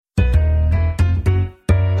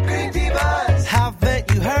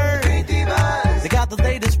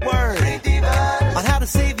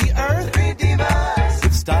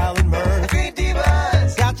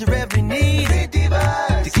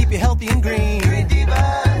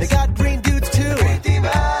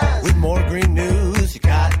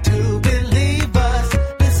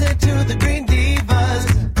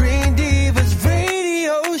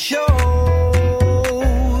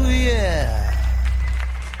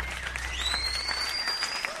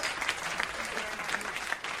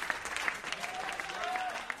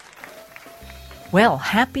Well,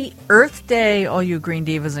 happy Earth Day, all you green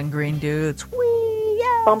divas and green dudes. Whee!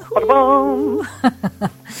 Yeah! Bum, ba-da-bum.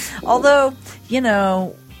 Although,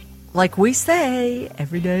 like we say,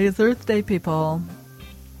 every day is Earth Day, people.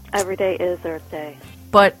 Every day is Earth Day.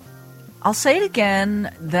 But I'll say it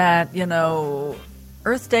again that,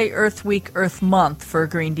 Earth Day, Earth Week, Earth Month for a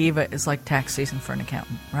green diva is like tax season for an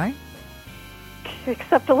accountant, right?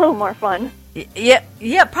 Except a little more fun.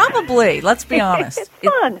 Yeah, probably. Let's be honest. It's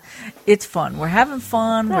fun. It's fun. We're having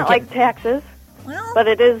fun. Not like taxes, but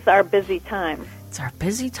it is our busy time. It's our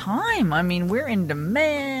busy time. I mean, we're in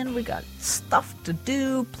demand. We got stuff to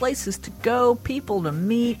do, places to go, people to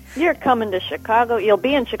meet. You're coming to Chicago. You'll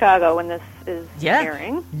be in Chicago when this is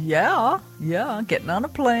airing. Yeah. Getting on a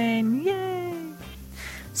plane. Yay.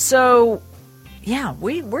 So, yeah,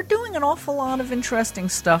 we're doing an awful lot of interesting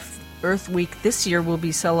stuff. Earth Week this year will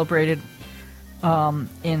be celebrated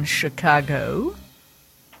in Chicago.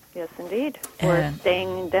 Yes, indeed. We're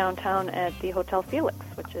staying downtown at the Hotel Felix,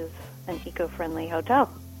 which is an eco-friendly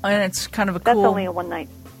hotel. And it's kind of a That's cool... only a one-night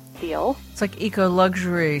deal. It's like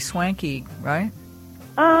eco-luxury, swanky, right?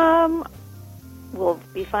 We'll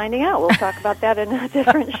be finding out. We'll talk about that in a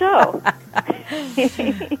different show.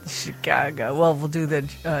 Chicago. Well, we'll do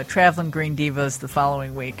the Traveling Green Divas the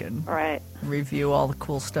following week and review all the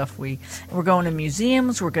cool stuff. We're going to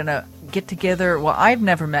museums. We're going to get together. Well, I've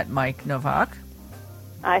never met Mike Novak.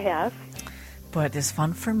 I have. But it's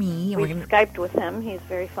fun for me. We've Skyped with him. He's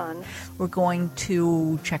very fun. We're going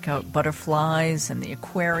to check out butterflies and the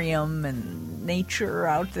aquarium and nature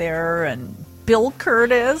out there, and Bill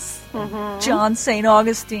Curtis, John St.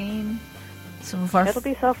 Augustine, some of our It'll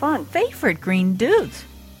be so fun. Favorite green dudes.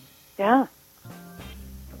 Yeah.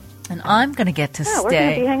 And I'm going to get to stay. We're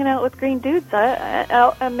going to be hanging out with green dudes.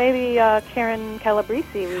 Maybe Karen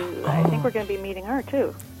Calabresi. I think we're going to be meeting her,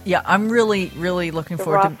 too. Yeah, I'm really, really looking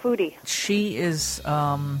forward to... raw foodie. She is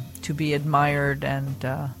to be admired, and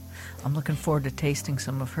I'm looking forward to tasting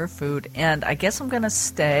some of her food. And I guess I'm going to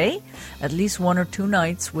stay at least 1 or 2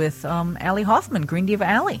 nights with Allie Hoffman, Green Diva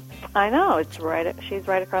Allie. I know. She's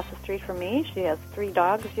right across the street from me. She has 3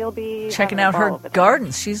 dogs. You'll be checking out her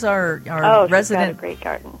gardens. She's our resident she's got a great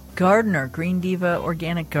garden. Gardener, Green Diva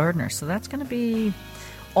organic gardener. So that's going to be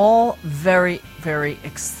all very, very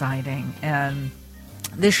exciting. And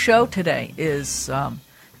this show today is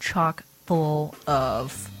chock full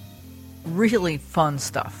of really fun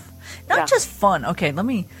stuff. Not just fun. Okay, let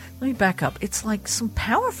me back up. It's like some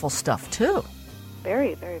powerful stuff too.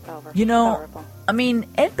 Very, very powerful. Powerful. I mean,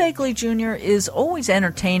 Ed Begley Jr. is always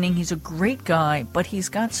entertaining. He's a great guy, but he's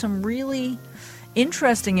got some really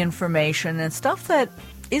interesting information and stuff that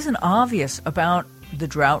isn't obvious about the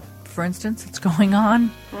drought, for instance, that's going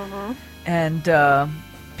on. Mm-hmm. And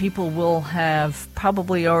people will have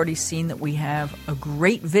probably already seen that we have a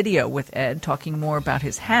great video with Ed talking more about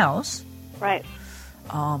his house. Right.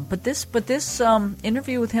 But this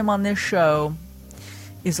interview with him on this show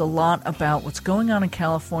is a lot about what's going on in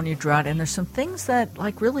California drought, and there's some things that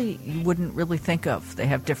really you wouldn't really think of. They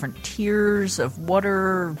have different tiers of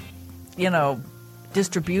water,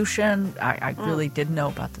 distribution. I really didn't know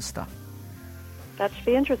about this stuff. That should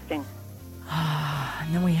be interesting.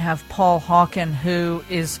 And then we have Paul Hawken, who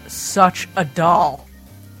is such a doll.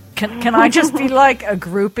 Can I just be like a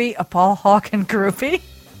groupie, a Paul Hawken groupie?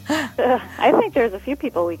 I think there's a few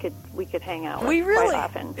people we could hang out with quite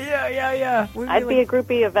often. Yeah. I'd be a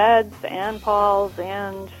groupie of Ed's and Paul's,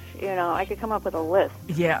 and I could come up with a list.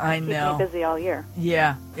 Yeah, I know. Keep me busy all year.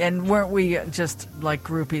 Yeah, and weren't we just like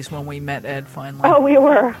groupies when we met Ed finally? Oh, we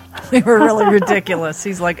were. We were really ridiculous.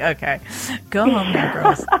 He's like, okay, go home now,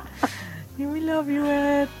 girls. We love you,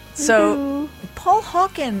 Ed. So Paul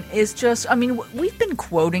Hawken is just, we've been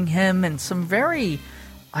quoting him in some very,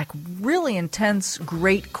 really intense,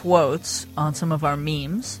 great quotes on some of our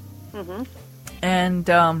memes. Mm-hmm. And,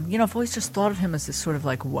 I've always just thought of him as this sort of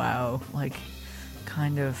wow,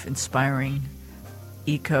 kind of inspiring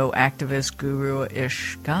eco-activist,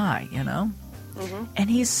 guru-ish guy, Mm-hmm. And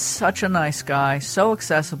he's such a nice guy, so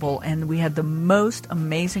accessible, and we had the most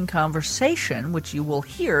amazing conversation, which you will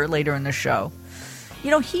hear later in the show.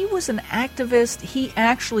 He was an activist. He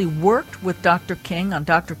actually worked with Dr. King on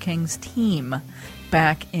Dr. King's team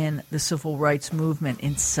back in the civil rights movement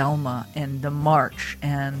in Selma and the march.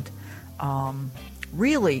 And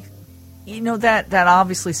really, that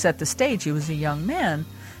obviously set the stage. He was a young man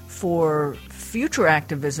for future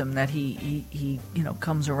activism that he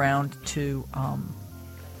comes around to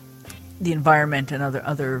the environment and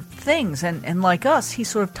other things. And like us, he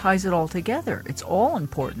sort of ties it all together. It's all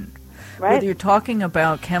important. Right. Whether you're talking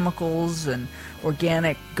about chemicals and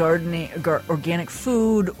organic gardening, organic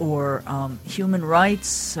food, or human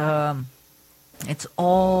rights, It's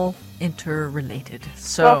all interrelated.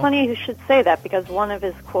 So, well, funny you should say that, because one of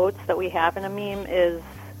his quotes that we have in a meme is,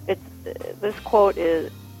 this quote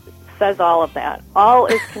says all of that. All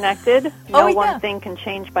is connected. No one thing can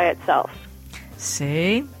change by itself.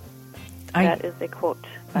 See? That is a quote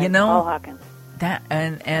by Paul Hawkins. That,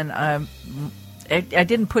 and I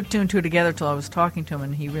didn't put two and two together till I was talking to him,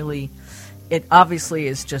 and he really, it obviously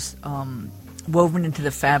is just woven into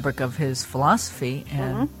the fabric of his philosophy,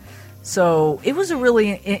 and so it was a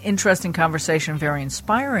really interesting conversation, very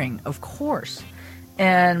inspiring, of course.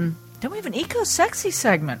 And then we have an eco-sexy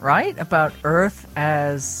segment, right, about Earth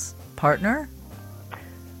as partner?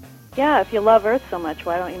 Yeah, if you love Earth so much,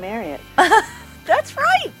 why don't you marry it? That's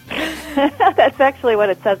right! That's actually what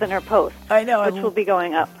it says in her post. I know. Which will be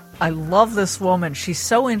going up. I love this woman. She's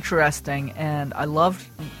so interesting, and I loved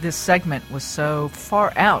this segment. Was so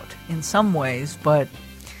far out in some ways, but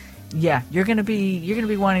yeah, you're gonna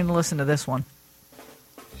be wanting to listen to this one.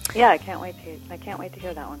 Yeah, I can't wait to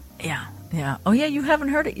hear that one. Yeah. Oh yeah, you haven't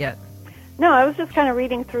heard it yet. No, I was just kind of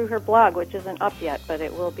reading through her blog, which isn't up yet, but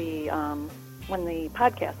it will be when the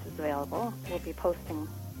podcast is available. We'll be posting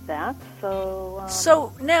that.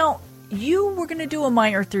 So now you were going to do a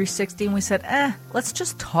My Earth 360, and we said, let's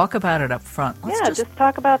just talk about it up front. Just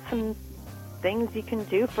talk about some things you can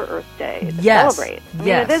do for Earth Day to celebrate. I mean,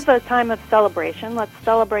 it is a time of celebration. Let's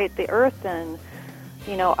celebrate the Earth and,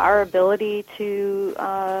 our ability to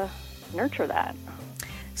nurture that.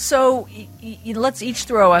 So let's each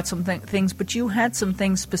throw out some things, but you had some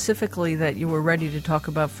things specifically that you were ready to talk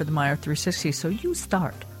about for the My Earth 360, so you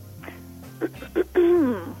start.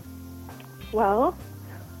 Well,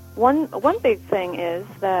 one big thing is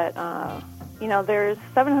that there's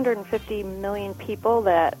 750 million people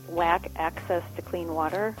that lack access to clean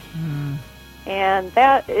water, and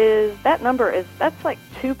that's like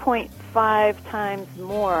 2.5 times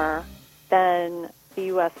more than the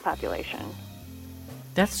U.S. population.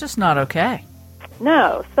 That's just not okay.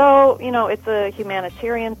 No, so it's a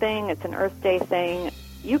humanitarian thing. It's an Earth Day thing.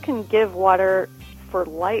 You can give water for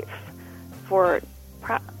life for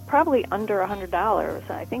probably under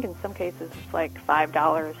 $100. I think in some cases it's like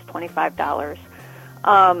 $5,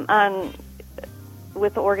 $25.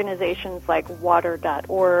 With organizations like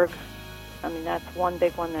water.org, I mean, that's one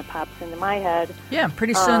big one that pops into my head. Yeah,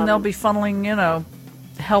 pretty soon they'll be funneling,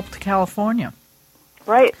 help to California.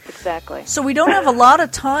 Right, exactly. So we don't have a lot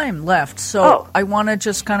of time left, so I want to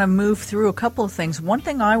just kind of move through a couple of things. One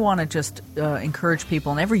thing I want to just encourage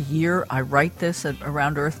people, and every year I write this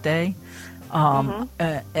around Earth Day, and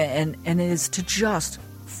it is to just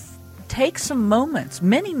take some moments,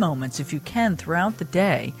 many moments if you can, throughout the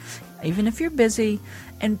day, even if you're busy,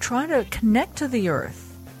 and try to connect to the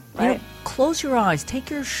Earth. Right. Close your eyes, take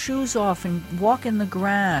your shoes off and walk in the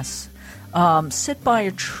grass, sit by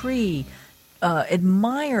a tree,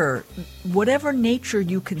 admire whatever nature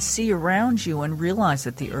you can see around you, and realize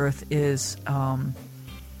that the Earth is, I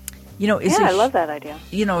love that idea.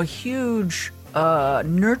 A huge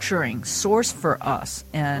nurturing source for us,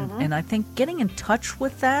 and I think getting in touch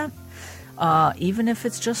with that, even if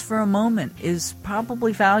it's just for a moment, is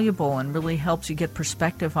probably valuable and really helps you get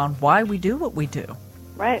perspective on why we do what we do.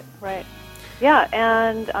 Right. Yeah,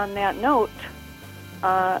 and on that note,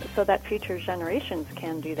 so that future generations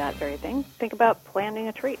can do that very thing, think about planting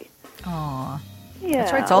a tree. Aw. Yeah.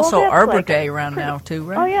 That's right. It's also Arbor Day around now, too,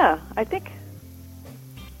 right? Oh, yeah. I think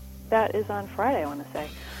that is on Friday, I want to say.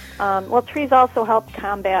 Trees also help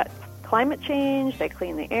combat climate change. They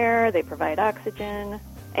clean the air. They provide oxygen.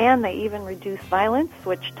 And they even reduce violence,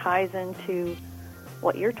 which ties into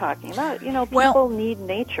what you're talking about. People need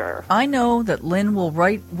nature. I know that Lynn will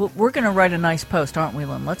write. We're going to write a nice post, aren't we,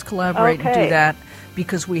 Lynn? Let's collaborate and do that,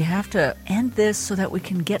 because we have to end this so that we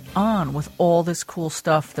can get on with all this cool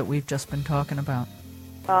stuff that we've just been talking about.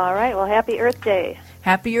 All right. Well, happy Earth Day.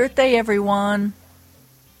 Happy Earth Day, everyone.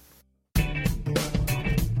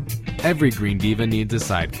 Every Green Diva needs a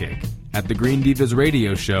sidekick. At the Green Divas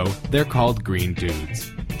radio show, they're called Green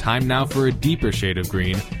Dudes. Time now for a deeper shade of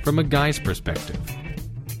green from a guy's perspective.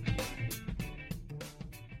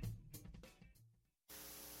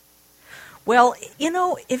 Well,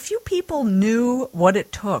 if you people knew what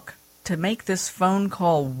it took to make this phone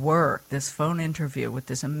call work, this phone interview with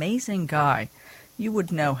this amazing guy, you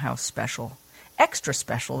would know how special, extra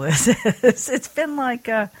special this is. It's been like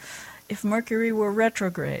if Mercury were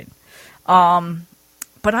retrograde.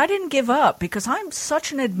 But I didn't give up, because I'm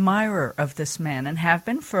such an admirer of this man and have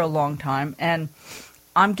been for a long time. And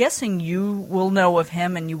I'm guessing you will know of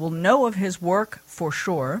him and you will know of his work for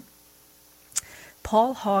sure.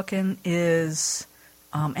 Paul Hawken is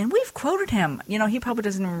And we've quoted him. He probably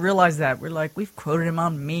doesn't even realize that. We've quoted him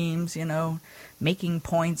on memes, making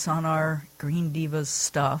points on our Green Divas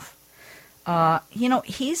stuff.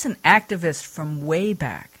 He's an activist from way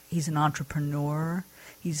back. He's an entrepreneur.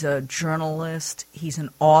 He's a journalist. He's an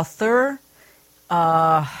author.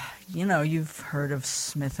 You've heard of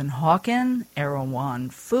Smith & Hawken, Erewhon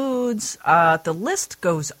Foods. The list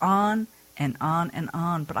goes on and on and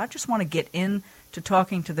on. But I just want to get into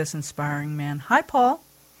talking to this inspiring man. Hi, Paul.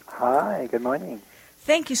 Hi, good morning.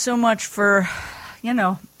 Thank you so much for,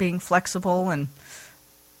 being flexible and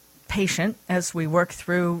patient as we work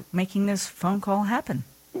through making this phone call happen.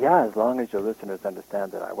 Yeah, as long as your listeners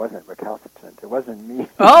understand that I wasn't recalcitrant. It wasn't me.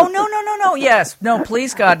 Oh, no. Yes. No,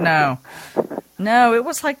 please, God, no. No, it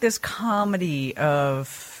was like this comedy of,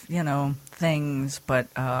 things, but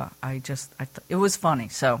it was funny.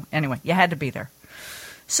 So anyway, you had to be there.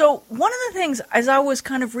 So one of the things, as I was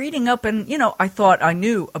kind of reading up, and, I thought I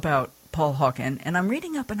knew about Paul Hawken, and I'm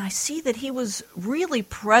reading up and I see that he was really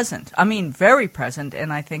present. I mean, very present,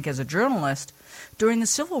 and I think as a journalist, during the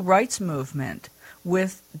civil rights movement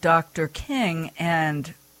with Dr. King,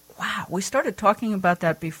 and wow, we started talking about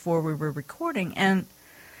that before we were recording, and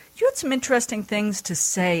you had some interesting things to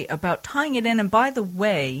say about tying it in. And by the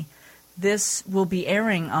way, this will be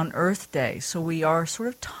airing on Earth Day, so we are sort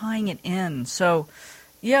of tying it in. So,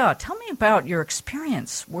 yeah, tell me about your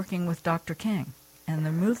experience working with Dr. King and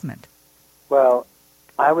the movement. Well,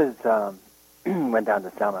 I was went down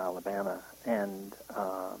to Selma, Alabama, and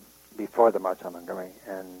before the March on Montgomery,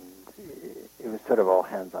 and it was sort of all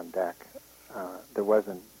hands on deck.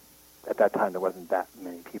 At that time, there wasn't that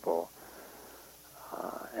many people.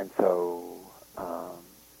 And so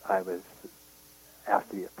I was asked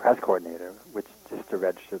to be a press coordinator, which just to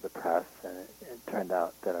register the press, and it turned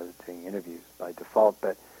out that I was doing interviews by default,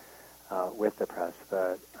 but with the press.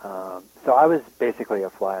 But so I was basically a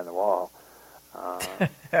fly on the wall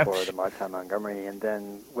for the March on Montgomery. And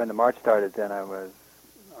then when the march started, then I was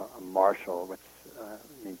a marshal, which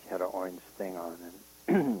means you had an orange thing on,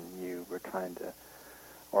 and you were trying to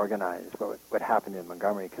organize what happened in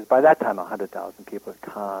Montgomery, because by that time 100,000 people had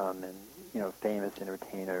come, and famous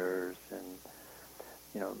entertainers and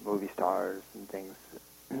movie stars and things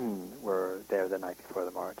were there the night before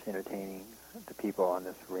the march, entertaining the people on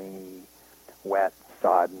this rainy, wet,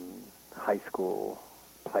 sodden high school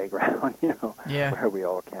playground, where we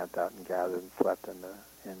all camped out and gathered and slept in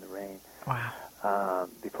the rain. Wow.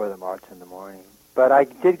 Before the march in the morning. But I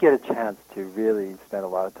did get a chance to really spend a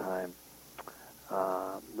lot of time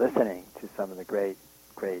listening to some of the great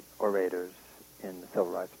orators in the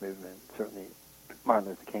civil rights movement. Certainly, Martin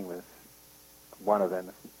Luther King was one of them,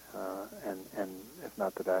 and if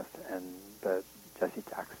not the best. But Jesse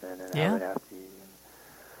Jackson and Albert Abby and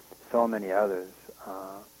so many others.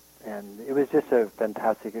 And it was just a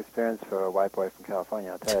fantastic experience for a white boy from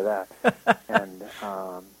California, I'll tell you that. And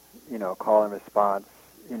call and response,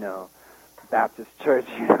 Baptist church,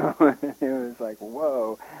 it was like,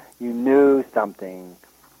 whoa, you knew something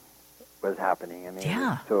was happening. I mean, it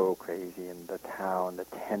was so crazy in the town, the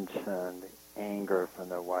tension, the anger from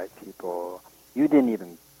the white people. You didn't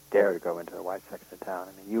even dare to go into the white section of town.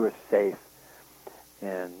 I mean, you were safe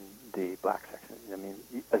in the black section. I mean,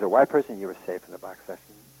 as a white person, you were safe in the black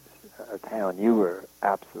section of town. You were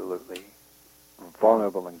absolutely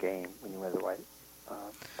vulnerable and game when you were in the white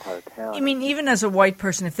part of town. You mean even as a white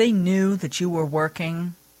person, if they knew that you were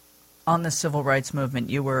working on the civil rights movement,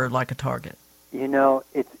 you were like a target?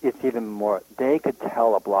 It's even more. They could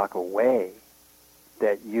tell a block away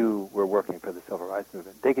that you were working for the civil rights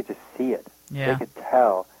movement. They could just see it. Yeah. They could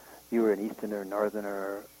tell you were an Easterner,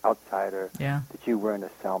 Northerner, outsider, that you weren't a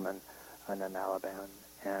Selman and an Alabama.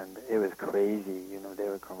 And it was crazy. They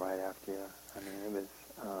would come right after you. I mean, it was...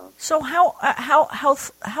 So how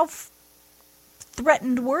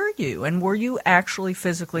threatened were you? And were you actually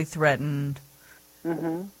physically threatened?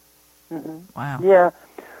 Mm-hmm. Mm-hmm. Wow. Yeah,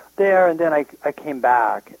 there, and then I came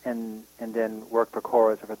back and then worked for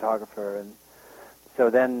Cora as a photographer. And so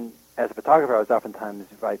then, as a photographer, I was oftentimes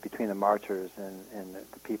right between the marchers and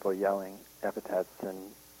the people yelling epithets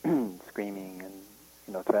and screaming and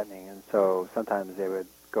threatening. And so sometimes they would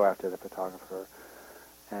go after the photographer.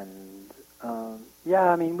 And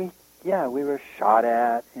we were shot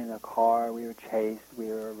at in a car. We were chased. We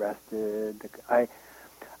were arrested. I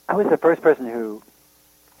was the first person who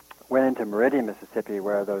went into Meridian, Mississippi,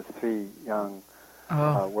 where those three young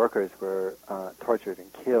workers were tortured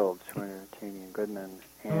and killed, Schwerner, Cheney, and Goodman.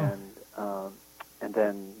 And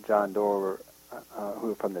then John Doerr,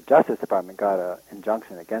 who from the Justice Department got an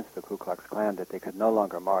injunction against the Ku Klux Klan that they could no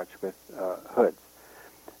longer march with hoods.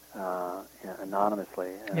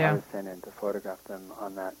 anonymously, and I was sent in to photograph them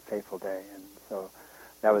on that fateful day, and so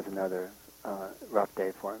that was another rough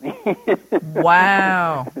day for me.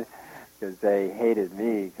 Wow. Because they hated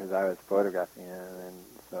me because I was photographing them, and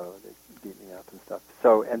so they beat me up and stuff.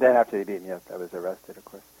 So, and then after they beat me up, I was arrested, of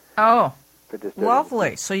course. Oh,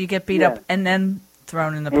 lovely. So you get beat up and then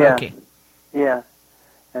thrown in the pokey. Yeah.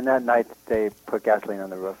 And that night they put gasoline on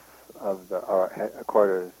the roof of our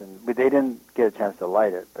quarters, and they didn't get a chance to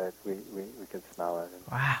light it, but we could smell it, and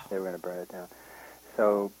they were going to burn it down.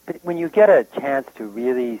 So when you get a chance to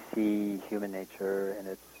really see human nature in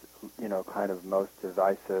its, kind of most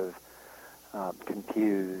divisive,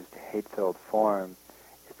 confused, hate-filled form,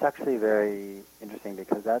 it's actually very interesting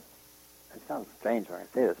because it sounds strange when I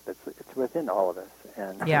say this, but it's within all of us.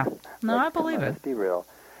 And I believe it. Let's be real.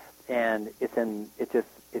 And it's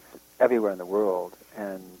everywhere in the world,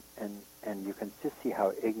 and you can just see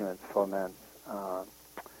how ignorance foments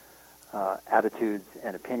attitudes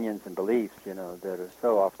and opinions and beliefs, that are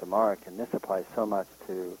so off the mark. And this applies so much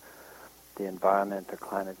to the environment, to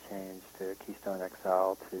climate change, to Keystone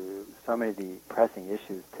XL, to so many of the pressing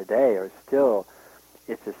issues today are still,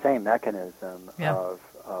 it's the same mechanism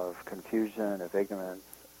of confusion, of ignorance,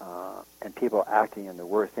 and people acting in the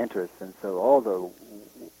worst interests. And so all the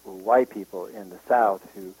white people in the South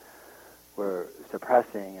who were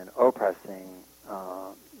suppressing and oppressing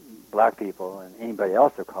black people and anybody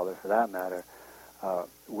else of color, for that matter,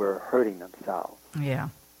 were hurting themselves. Yeah,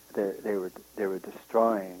 they were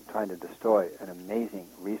trying to destroy an amazing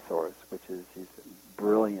resource, which is these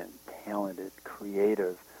brilliant, talented,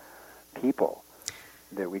 creative people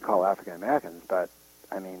that we call African Americans. But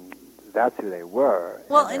I mean, that's who they were.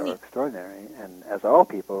 Well, and they were extraordinary. And as all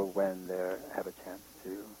people, when they have a chance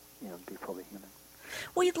to, be fully human.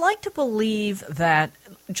 Well, you'd like to believe that,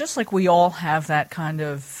 just like we all have that kind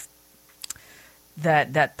of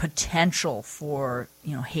that potential for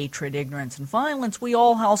hatred, ignorance, and violence, we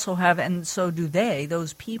all also have, and so do they.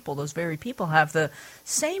 Those very people, have the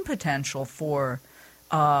same potential for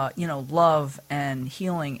love and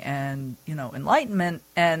healing and enlightenment.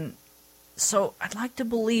 And so I'd like to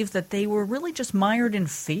believe that they were really just mired in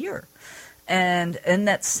fear, and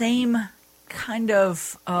that same kind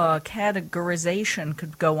of categorization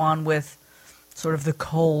could go on with sort of the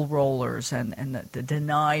coal rollers and the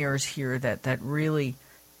deniers here that really,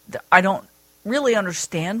 I don't really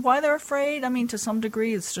understand why they're afraid. I mean, to some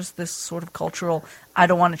degree, it's just this sort of cultural, I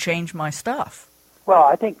don't want to change my stuff. Well,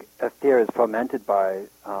 I think fear is fomented by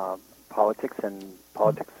politics, and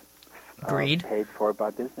politics greed paid for by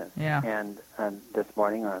business. Yeah. And this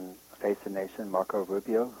morning on Face the Nation, Marco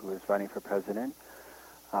Rubio, who is running for president,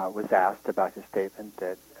 was asked about his statement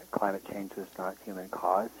that climate change was not human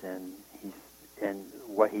cause, and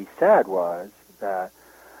what he said was that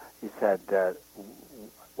he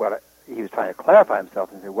was trying to clarify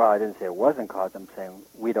himself and say, well, I didn't say it wasn't caused. I'm saying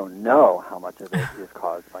we don't know how much of it is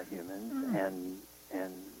caused by humans, and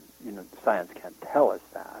science can't tell us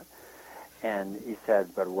that. And he said,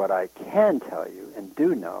 but what I can tell you and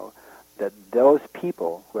do know, that those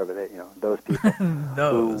people, whoever they, those people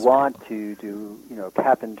who want to do,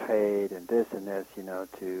 cap and trade and this,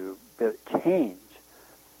 to change,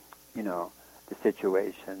 the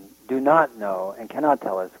situation, do not know and cannot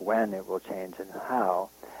tell us when it will change and how,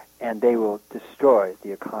 and they will destroy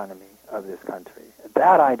the economy of this country.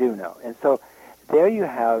 That I do know. And so there you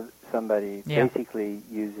have somebody basically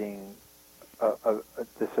using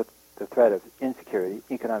the threat of insecurity,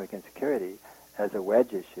 economic insecurity, as a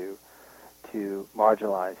wedge issue to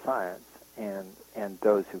marginalize science and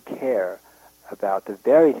those who care about the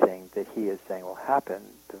very thing that he is saying will happen,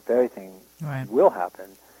 the very thing will happen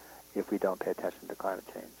if we don't pay attention to climate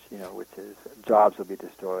change, which is jobs will be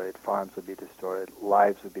destroyed, farms will be destroyed,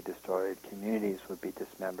 lives will be destroyed, communities will be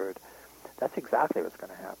dismembered. That's exactly what's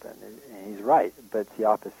going to happen. And he's right, but it's the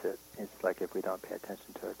opposite. It's like if we don't pay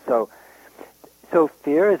attention to it. So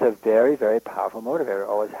fear is a very, very powerful motivator. It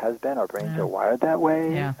always has been. Our brains are wired that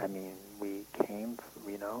way. Yeah. I mean, we came,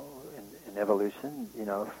 in evolution,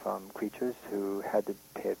 from creatures who had to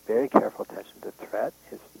pay very careful attention to threat.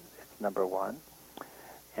 It's number one.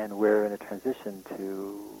 And we're in a transition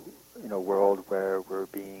to, a world where we're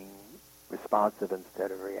being responsive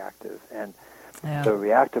instead of reactive. And so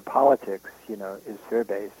reactive politics, is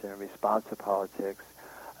fear-based, and responsive politics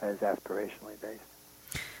is aspirationally based.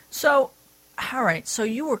 So, all right, so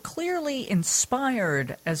you were clearly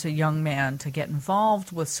inspired as a young man to get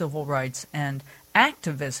involved with civil rights and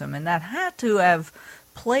activism, and that had to have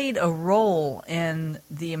played a role in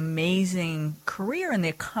the amazing career and the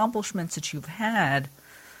accomplishments that you've had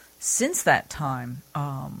since that time.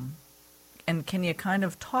 and can you kind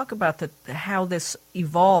of talk about how this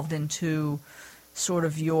evolved into sort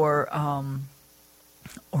of your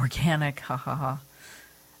organic,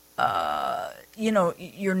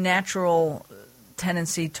 your natural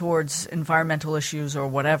tendency towards environmental issues or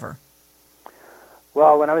whatever?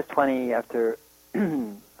 Well, when I was 20, after,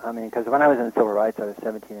 because when I was in civil rights, I was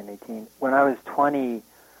 17 and 18. When I was 20,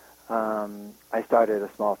 I started a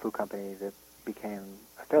small food company that became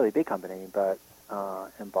a fairly big company, but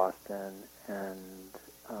in Boston. And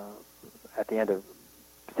at the end of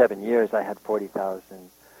 7 years, I had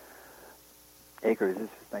 40,000 acres. This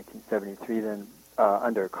was 1973 then,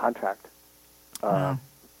 under contract.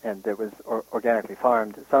 And it was organically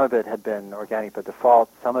farmed. Some of it had been organic by default.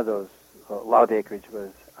 Some of those, a lot of the acreage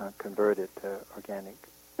was converted to organic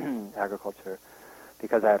agriculture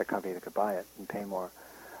because I had a company that could buy it and pay more.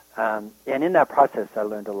 And in that process, I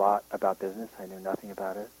learned a lot about business. I knew nothing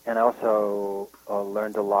about it. And I also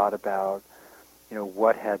learned a lot about,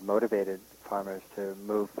 what had motivated farmers to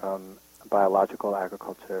move from biological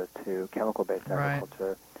agriculture to chemical-based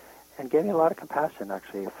agriculture. And gave me a lot of compassion,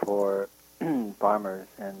 actually, for farmers.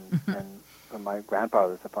 And my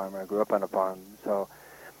grandfather was a farmer. I grew up on a farm. So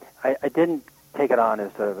I didn't take it on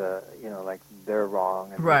as sort of a, like they're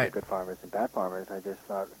wrong and they're good farmers and bad farmers. I just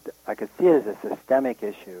thought I could see it as a systemic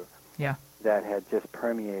issue that had just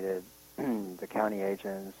permeated the county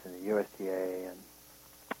agents and the USDA and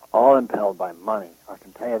all impelled by money. I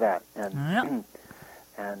can tell you that. And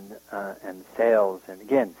and sales and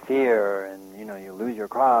again fear and you lose your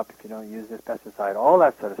crop if you don't use this pesticide. All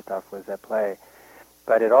that sort of stuff was at play,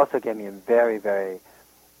 but it also gave me a very very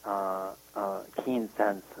keen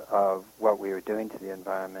sense of what we were doing to the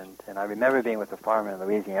environment. And I remember being with a farmer in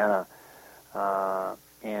Louisiana,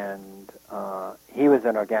 and he was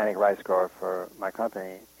an organic rice grower for my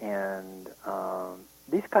company, and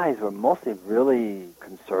these guys were mostly really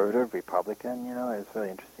conservative Republican. It was really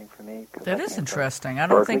interesting for me. That is interesting. I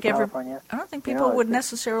don't think people would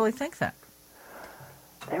necessarily think that.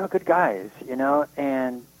 They were good guys,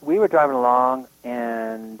 and we were driving along,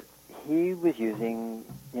 and he was using,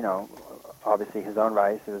 obviously his own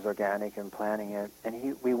rice. It was organic and planting it.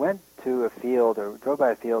 And we went to a field or drove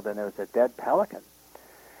by a field, and there was a dead pelican.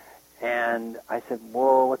 And I said,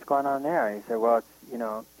 "Well, what's going on there?" And he said, "Well,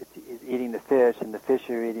 it's eating the fish, and the fish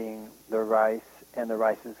are eating the rice, and the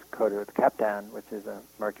rice is coated with Captan, which is a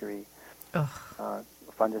mercury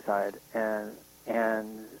fungicide." And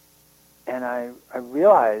I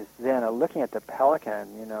realized then, looking at the pelican,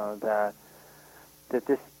 that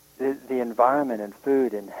this the environment and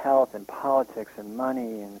food and health and politics and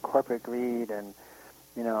money and corporate greed and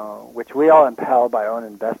which we all impel by our own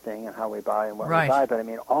investing and how we buy and what we buy. But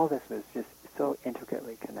all this was just so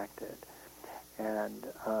intricately connected. And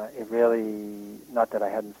it really, not that I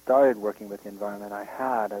hadn't started working with the environment, I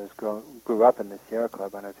grew up in the Sierra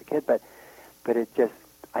Club when I was a kid, but it just,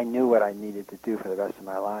 I knew what I needed to do for the rest of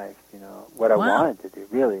my life. What I wanted to do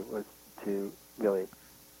really was to really,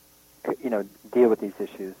 deal with these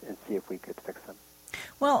issues and see if we could fix them.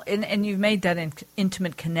 Well, and you've made that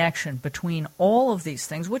intimate connection between all of these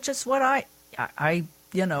things, which is what I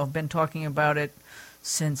have been talking about it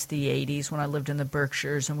since the 80s when I lived in the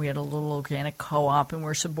Berkshires, and we had a little organic co-op, and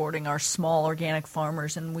we're supporting our small organic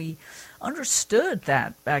farmers, and we understood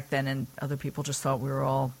that back then, and other people just thought we were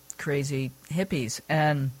all crazy hippies,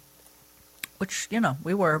 and which,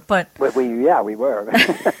 we were, but... we were.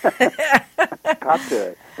 Cop to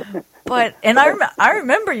it. But, and I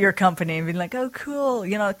remember your company and being like, oh, cool,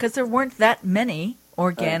 because there weren't that many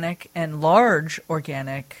organic and large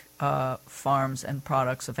organic farms and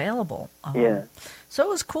products available. So it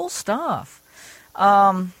was cool stuff.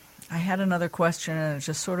 I had another question, and it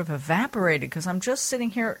just sort of evaporated because I'm just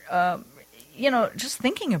sitting here, just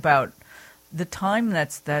thinking about the time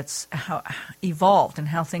that's how evolved and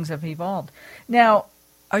how things have evolved. Now,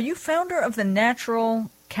 are you founder of the Natural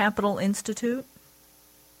Capital Institute?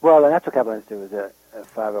 Well, the Natural Capital Institute was a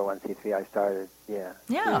 501c3 I started,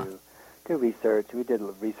 to do research. We did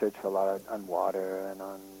research for a lot on water and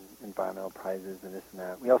on environmental prizes and this and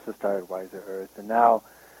that. We also started Wiser Earth, and now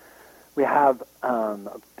we have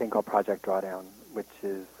a thing called Project Drawdown, which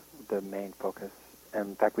is the main focus. And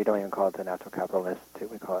in fact, we don't even call it the Natural Capital Institute.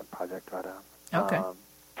 We call it Project Drawdown. Okay.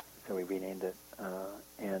 So we renamed it.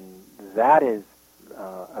 And that is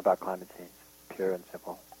about climate change, pure and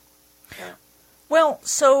simple. Yeah. Well,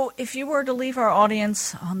 so if you were to leave our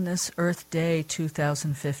audience on this Earth Day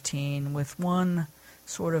 2015 with one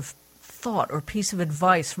sort of thought or piece of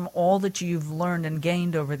advice from all that you've learned and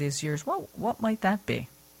gained over these years, what might that be?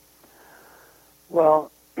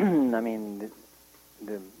 Well, the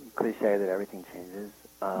cliche that everything changes,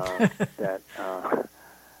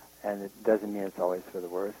 and it doesn't mean it's always for the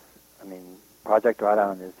worse. I mean, Project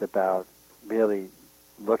Drawdown is about really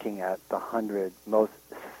looking at the 100 most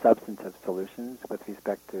substantive solutions with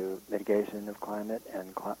respect to mitigation of climate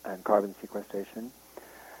and carbon sequestration,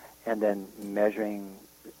 and then measuring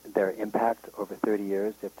their impact over 30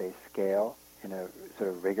 years if they scale in a sort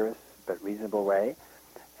of rigorous but reasonable way,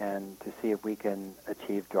 and to see if we can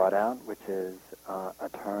achieve drawdown, which is a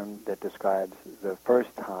term that describes the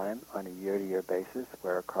first time on a year-to-year basis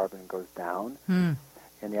where carbon goes down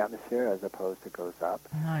in the atmosphere as opposed to goes up.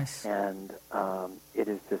 Nice. And it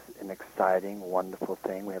is just an exciting, wonderful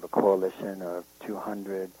thing. We have a coalition of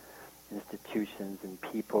 200 institutions and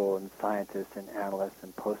people and scientists and analysts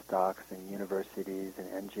and postdocs and universities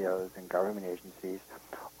and NGOs and government agencies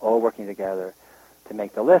all working together to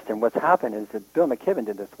make the list. And what's happened is that Bill McKibben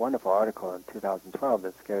did this wonderful article in 2012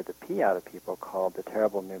 that scared the pee out of people called The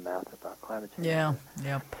Terrible New Math About Climate Change. Yeah,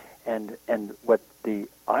 yep. And what the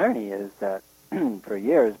irony is that for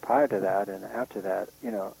years prior to that and after that,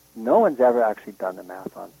 no one's ever actually done the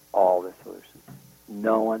math on all the solutions.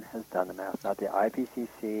 No one has done the math. Not the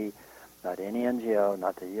IPCC, not any NGO,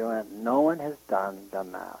 not the UN. No one has done the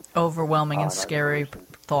math. Overwhelming and scary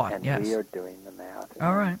thought, and yes. we are doing the math.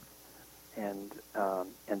 All right. And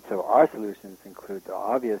so our solutions include the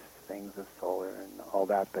obvious things of solar and all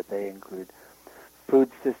that, but they include food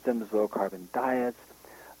systems, low-carbon diets,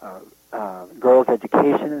 girls'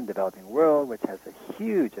 education in the developing world, which has a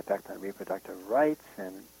huge effect on reproductive rights,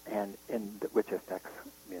 and which affects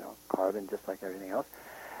carbon just like everything else.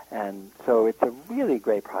 And so it's a really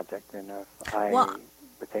great project. And if I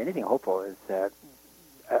would say anything hopeful is that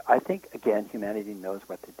I think, again, humanity knows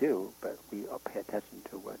what to do, but we pay attention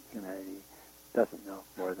to what humanity doesn't know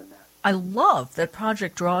more than that. I love that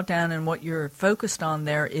Project Drawdown, and what you're focused on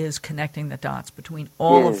there is connecting the dots between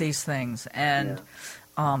all of these things. And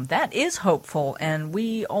that is hopeful, and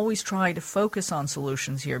we always try to focus on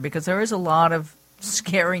solutions here because there is a lot of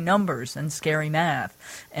scary numbers and scary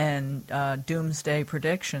math and doomsday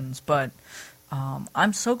predictions. But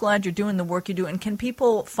I'm so glad you're doing the work you do. And can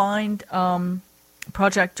people find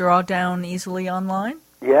Project Drawdown easily online?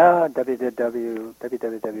 Yeah,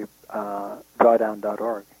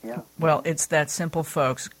 www.drawdown.org. Yeah. Well, it's that simple,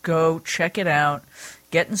 folks. Go check it out.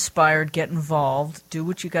 Get inspired. Get involved. Do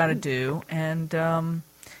what you got to do, and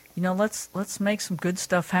let's make some good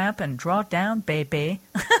stuff happen. Draw down, baby.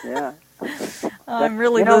 Yeah. I'm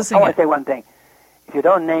really losing it. I want to say one thing. If you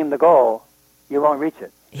don't name the goal, you won't reach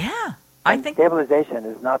it. Yeah, I think stabilization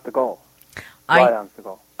is not the goal. Drawdown's the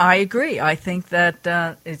goal. I agree. I think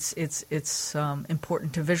that it's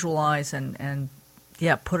important to visualize and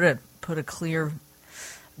put a clear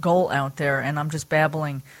goal out there. And I'm just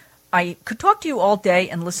babbling. I could talk to you all day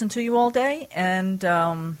and listen to you all day, and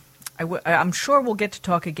I'm sure we'll get to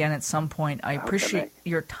talk again at some point. I appreciate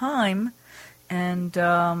your time, and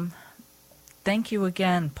thank you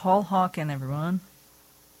again, Paul Hawken, everyone.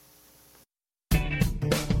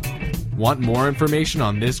 Want more information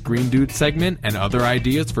on this Green Dude segment and other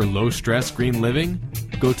ideas for low-stress green living?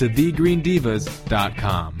 Go to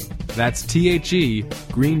thegreendivas.com. That's THE,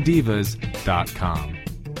 greendivas.com.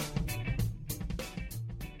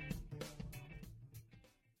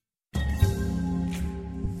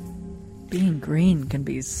 Being green can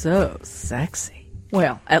be so sexy.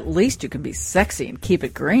 Well, at least you can be sexy and keep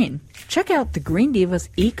it green. Check out the Green Divas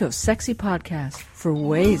Eco-Sexy podcast for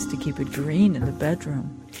ways to keep it green in the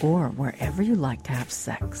bedroom or wherever you like to have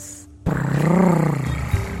sex.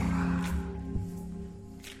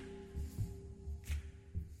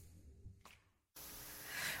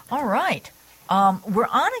 All right. We're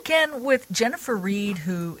on again with Jennifer Reed,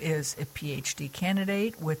 who is a PhD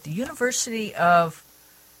candidate with the University of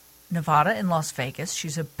Nevada in Las Vegas.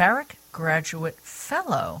 She's a Barrick graduate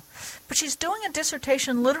fellow, but she's doing a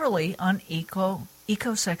dissertation literally on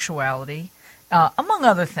ecosexuality, among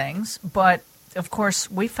other things. But of course,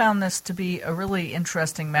 we found this to be a really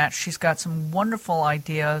interesting match. She's got some wonderful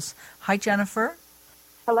ideas. Hi, Jennifer.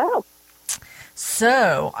 Hello.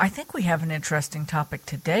 So I think we have an interesting topic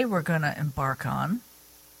today we're going to embark on.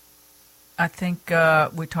 I think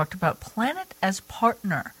we talked about planet as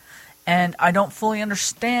partner. And I don't fully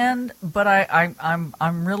understand, but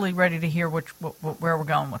I'm really ready to hear where we're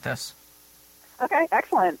going with this. Okay,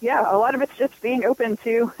 excellent. Yeah, a lot of it's just being open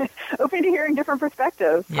to hearing different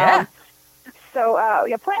perspectives. Yeah.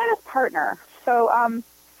 Plan as partner. So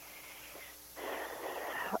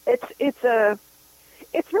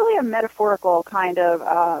it's really a metaphorical kind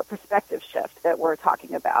of perspective shift that we're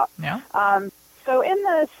talking about. Yeah. So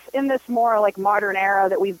in this more like modern era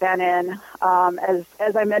that we've been in,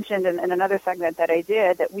 as I mentioned in another segment that I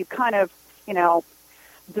did, that we've kind of,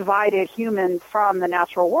 divided humans from the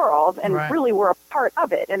natural world, and Right. really we're a part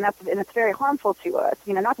of it, and it's very harmful to us,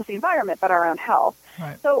 not just the environment, but our own health.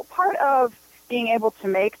 Right. So part of being able to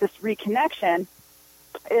make this reconnection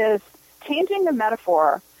is changing the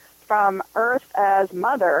metaphor from Earth as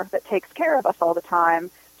mother that takes care of us all the time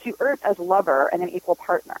to Earth as lover and an equal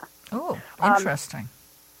partner. Oh, interesting.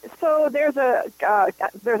 So there's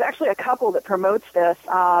actually a couple that promotes this.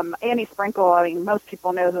 Annie Sprinkle. I mean, most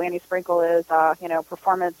people know who Annie Sprinkle is.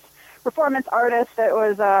 Performance artist that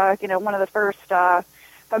was one of the first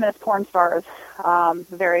feminist porn stars. Has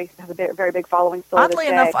a very big following still. Oddly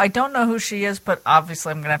enough, I don't know who she is, but obviously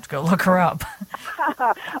I'm going to have to go look her up.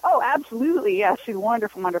 Oh, absolutely. Yeah, she's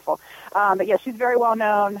wonderful. But yeah, she's very well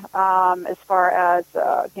known as far as,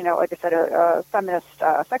 like I said, a feminist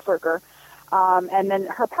sex worker. And then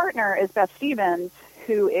her partner is Beth Stevens,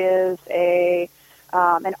 who is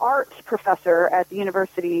an art professor at the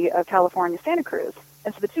University of California, Santa Cruz.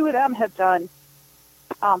 And so the two of them have done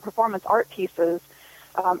performance art pieces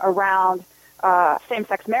around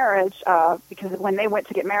same-sex marriage because when they went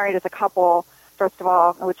to get married as a couple, first of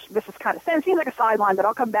all, which this is kind of seems like a sideline, but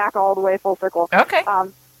I'll come back all the way full circle. Okay.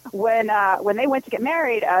 When they went to get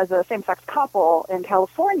married as a same-sex couple in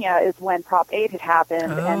California is when Prop 8 had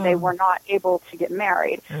happened, and they were not able to get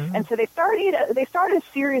married. And so they started a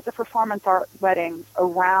series of performance art weddings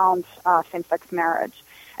around same-sex marriage.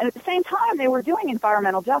 And at the same time, they were doing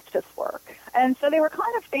environmental justice work. And so they were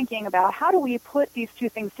kind of thinking about how do we put these two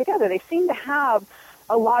things together. They seem to have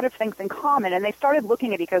a lot of things in common, and they started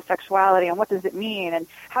looking at ecosexuality and what does it mean, and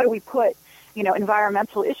how do we put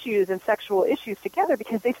environmental issues and sexual issues together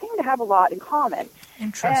because they seem to have a lot in common.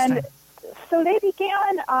 Interesting. And so they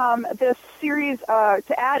began this series,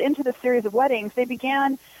 to add into the series of weddings, they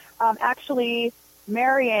began actually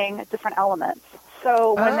marrying different elements.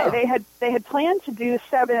 So when they had planned to do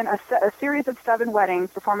a series of 7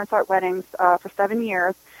 weddings, performance art weddings, for 7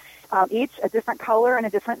 years, each a different color and a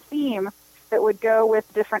different theme that would go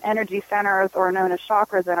with different energy centers or known as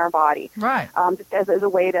chakras in our body. Right. Just as a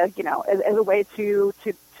way to, as a way to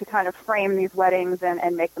kind of frame these weddings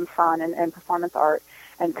and make them fun and performance art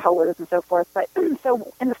and colors and so forth. But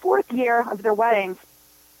so in the 4th year of their weddings,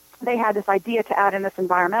 they had this idea to add in this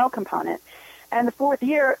environmental component. And the 4th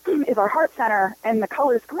year is our heart center, and the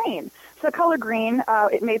color is green. So color green,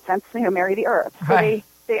 it made sense to marry the earth. So Right.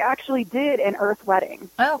 they actually did an earth wedding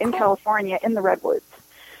in cool. California in the redwoods.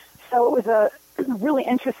 So it was really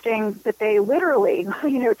interesting that they literally,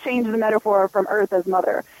 changed the metaphor from Earth as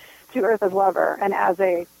mother to Earth as lover and as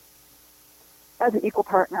an equal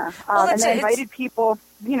partner. And they invited people,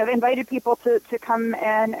 to come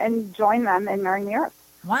and join them in marrying the Earth.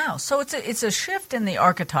 Wow. So it's a shift in the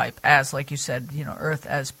archetype as, like you said, Earth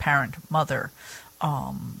as parent, mother,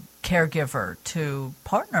 caregiver to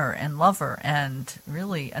partner and lover, and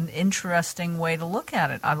really an interesting way to look at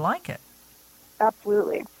it. I like it.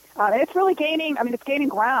 Absolutely. And it's really gaining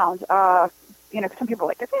ground. Some people are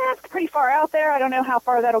like, it's pretty far out there. I don't know how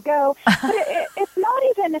far that'll go. But it's not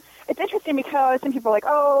even, it's interesting because some people are like,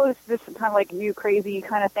 oh, this is kind of like new crazy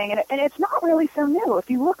kind of thing. And it's not really so new.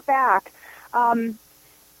 If you look back,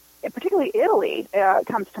 particularly Italy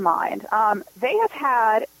comes to mind. They have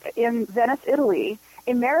had in Venice, Italy,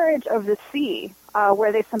 a marriage of the sea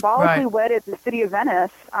where they symbolically wedded the city of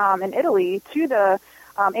Venice in Italy to the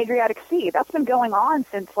Adriatic Sea. That's been going on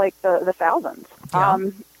since like the thousands. Yeah.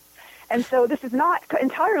 And so this is not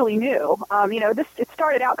entirely new. It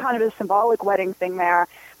started out kind of as a symbolic wedding thing there,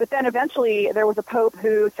 but then eventually there was a pope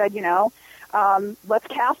who said, let's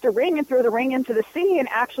cast a ring and throw the ring into the sea and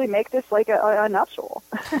actually make this like a nuptial.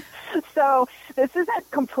 So this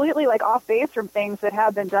isn't completely like off base from things that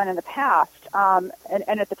have been done in the past. And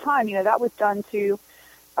at the time, that was done to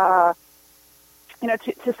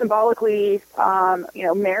symbolically,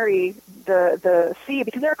 marry the sea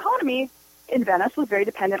because their economy in Venice was very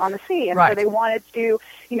dependent on the sea. And so they wanted to,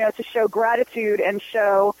 to show gratitude and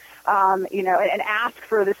show, and ask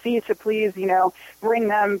for the sea to please, bring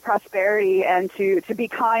them prosperity and to be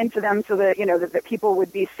kind to them so that, that people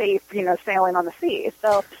would be safe, sailing on the sea.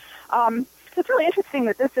 So, it's really interesting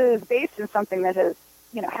that this is based in something that has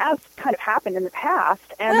kind of happened in the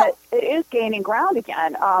past and that it is gaining ground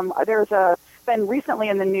again. There's been recently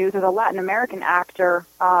in the news as a Latin American actor.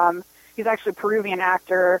 He's actually a Peruvian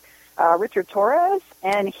actor, Richard Torres,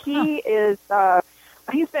 and he is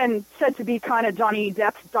he's been said to be kind of Johnny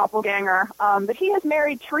Depp's doppelganger, but he has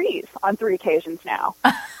married trees on 3 occasions now.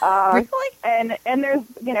 Really? And there's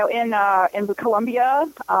in Colombia,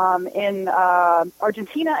 in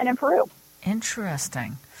Argentina, and in Peru.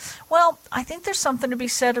 Interesting. Well, I think there's something to be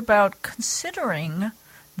said about considering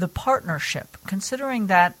the partnership, considering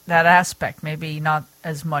that aspect, maybe not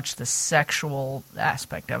as much the sexual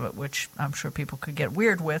aspect of it, which I'm sure people could get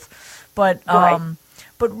weird with, but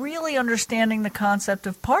really understanding the concept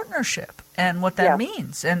of partnership and what that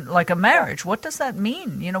means. And like a marriage, what does that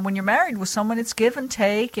mean? You know, when you're married with someone, it's give and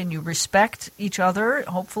take, and you respect each other,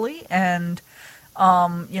 hopefully, and,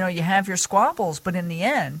 you know, you have your squabbles, but in the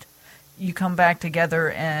end, you come back together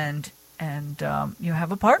and you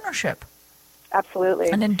have a partnership. Absolutely.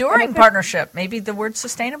 An enduring partnership, maybe the word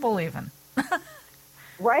sustainable even.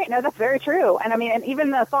 Right. No, that's very true. And I mean, and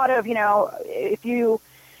even the thought of, you know, if you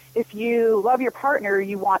love your partner,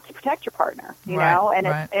 you want to protect your partner, you know,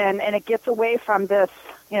 and it gets away from this,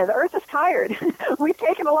 you know, the earth is tired. We've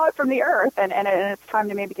taken a lot from the earth, and it's time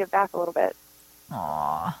to maybe give back a little bit.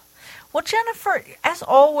 Aw. Well, Jennifer, as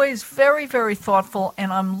always, very, very thoughtful,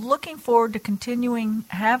 and I'm looking forward to continuing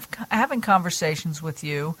having conversations with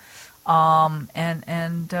you. You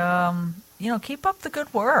know, keep up the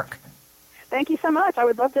good work. Thank you so much. I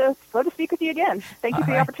would love to speak with you again. Thank you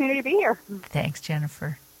for the opportunity to be here. Thanks,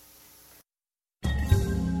 Jennifer.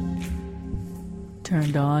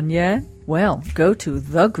 Turned on yet? Well, go to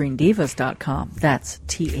thegreendivas.com. That's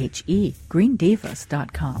THE,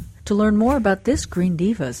 greendivas.com. To learn more about this Green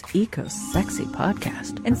Divas Eco-Sexy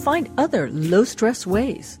podcast and find other low-stress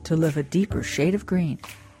ways to live a deeper shade of green.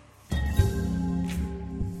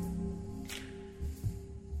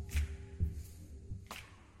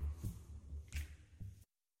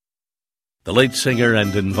 The late singer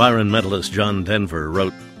and environmentalist John Denver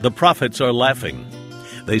wrote, "The prophets are laughing.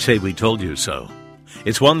 They say we told you so.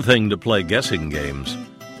 It's one thing to play guessing games,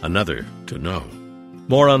 another to know."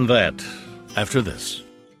 More on that after this.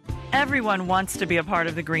 Everyone wants to be a part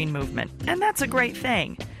of the green movement, and that's a great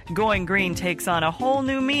thing. Going green takes on a whole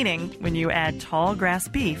new meaning when you add tall grass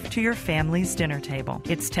beef to your family's dinner table.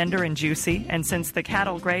 It's tender and juicy, and since the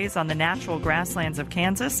cattle graze on the natural grasslands of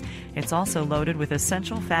Kansas, it's also loaded with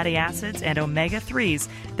essential fatty acids and omega-3s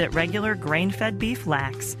that regular grain-fed beef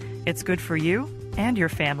lacks. It's good for you and your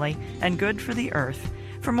family, and good for the earth.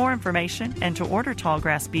 For more information and to order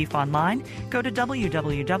tallgrass beef online, go to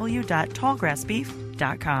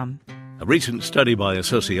www.tallgrassbeef.com. A recent study by a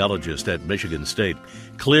sociologist at Michigan State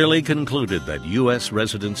clearly concluded that U.S.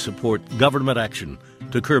 residents support government action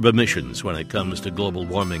to curb emissions when it comes to global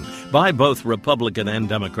warming by both Republican and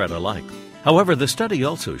Democrat alike. However, the study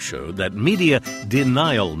also showed that media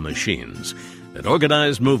denial machines, an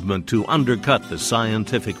organized movement to undercut the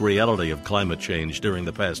scientific reality of climate change during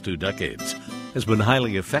the past 2 decades, has been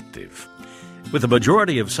highly effective, with the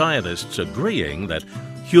majority of scientists agreeing that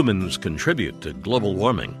humans contribute to global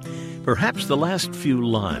warming. Perhaps the last few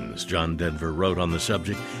lines John Denver wrote on the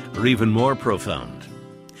subject are even more profound.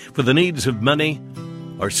 For the needs of many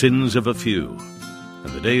are sins of a few,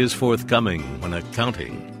 and the day is forthcoming when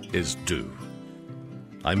accounting is due.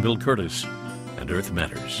 I'm Bill Curtis, and Earth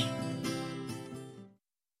Matters.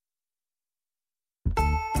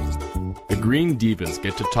 The Green Divas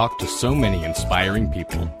get to talk to so many inspiring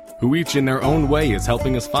people, who each in their own way is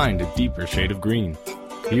helping us find a deeper shade of green.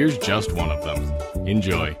 Here's just one of them.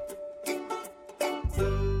 Enjoy.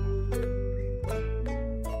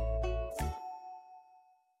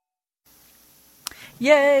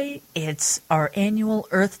 Yay! It's our annual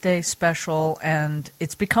Earth Day special, and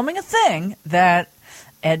it's becoming a thing that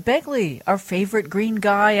Ed Begley, our favorite green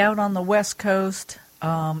guy out on the West Coast,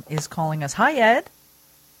 is calling us. Hi, Ed.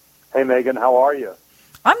 Hey, Megan. How are you?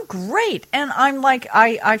 I'm great, and I'm like,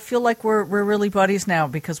 I feel like we're really buddies now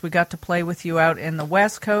because we got to play with you out in the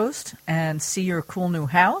West Coast and see your cool new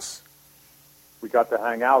house. We got to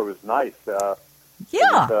hang out. It was nice.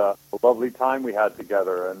 Yeah. It was a lovely time we had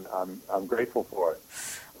together, and I'm grateful for it.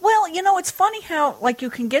 Well, you know, it's funny how, like,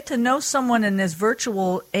 you can get to know someone in this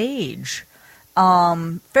virtual age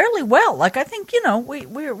fairly well. Like, I think, you know,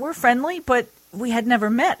 we're friendly, but we had never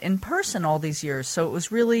met in person all these years, so it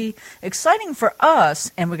was really exciting for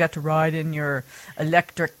us, and we got to ride in your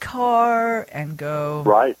electric car and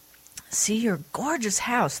go see your gorgeous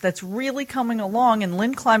house that's really coming along, and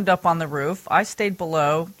Lynn climbed up on the roof. I stayed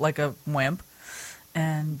below like a wimp.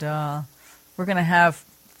 And we're going to have,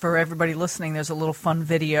 for everybody listening, there's a little fun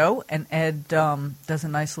video, and Ed does a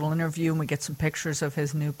nice little interview, and we get some pictures of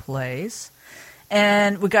his new place.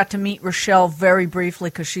 And we got to meet Rochelle very briefly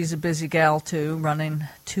because she's a busy gal, too, running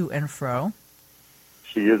to and fro.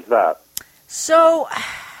 She is that. So,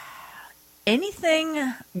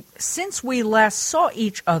 anything, since we last saw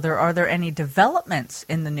each other, are there any developments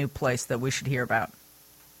in the new place that we should hear about?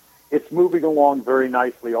 It's moving along very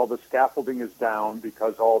nicely. All the scaffolding is down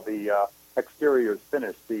because all the exterior is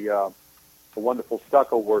finished. The wonderful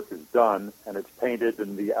stucco work is done, and it's painted,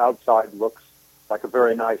 and the outside looks like a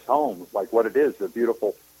very nice home, like what it is, a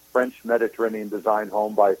beautiful French Mediterranean design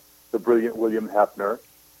home by the brilliant William Hefner.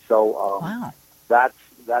 So wow.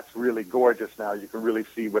 That's really gorgeous now. You can really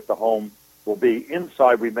see what the home will be.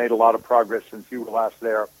 Inside, we made a lot of progress since you were last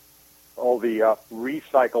there. All the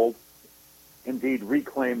recycled, indeed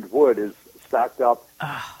reclaimed wood is stacked up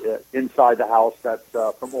inside the house. That's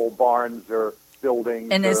from old barns or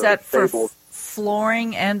buildings. And is that stables. For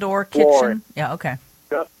flooring and or kitchen? Flooring. Yeah, okay.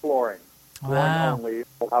 Just flooring. Flooring Wow. only.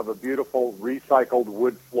 We'll have a beautiful recycled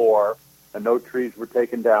wood floor, and no trees were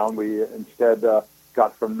taken down. We instead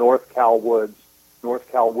got from North Cal Wood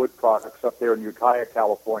Products up there in Ukiah,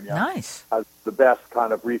 California. Nice. Has the best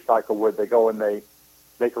kind of recycled wood. They go and they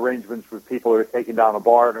make arrangements with people who are taking down a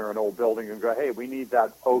barn or an old building and go, hey, we need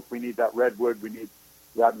that oak, we need that redwood, we need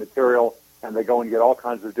that material, and they go and get all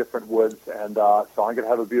kinds of different woods. And so I'm going to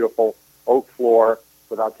have a beautiful oak floor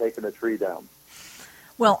without taking a tree down.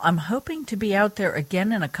 Well, I'm hoping to be out there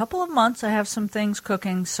again in a couple of months. I have some things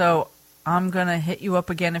cooking, so I'm going to hit you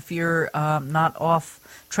up again if you're not off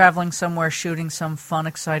traveling somewhere shooting some fun,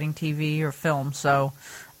 exciting TV or film. So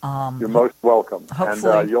you're most welcome.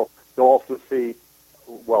 Hopefully. And you'll also see,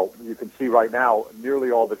 well, you can see right now,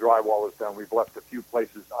 nearly all the drywall is done. We've left a few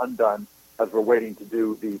places undone as we're waiting to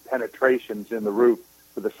do the penetrations in the roof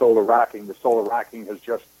for the solar racking. The solar racking has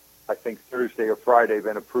just, I think, Thursday or Friday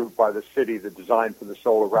been approved by the city, the design for the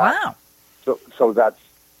solar rack. Wow. So that's,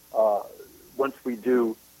 once we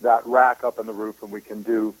do that rack up in the roof and we can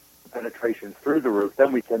do penetrations through the roof,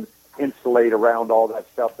 then we can insulate around all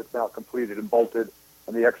that stuff that's now completed and bolted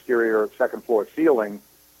on the exterior second floor ceiling,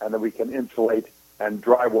 and then we can insulate and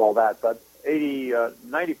drywall that. But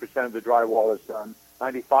 90% of the drywall is done,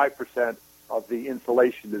 95% of the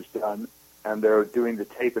insulation is done, and they're doing the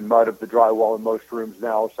tape and mud of the drywall in most rooms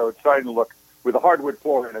now. So it's starting to look, with a hardwood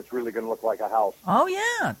floor in, it's really going to look like a house. Oh,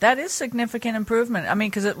 yeah. That is significant improvement. I mean,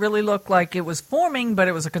 because it really looked like it was forming, but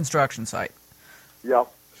it was a construction site. Yep.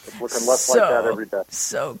 It's looking less like that every day.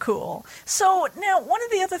 So cool. So now, one of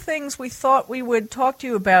the other things we thought we would talk to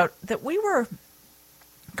you about that we were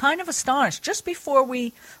kind of astonished just before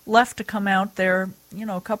we left to come out there,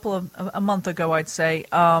 a month ago, I'd say,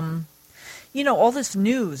 all this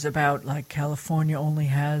news about like California only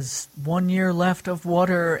has 1 year left of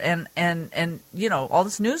water and all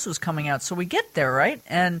this news was coming out. So we get there, right?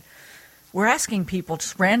 And we're asking people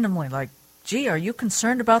just randomly like, gee, are you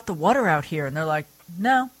concerned about the water out here? And they're like,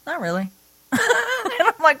 no, not really. And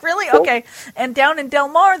I'm like, really? Okay. And down in Del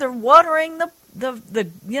Mar, they're watering the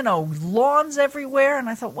lawns everywhere. And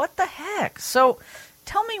I thought, what the heck? So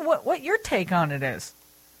tell me what your take on it is.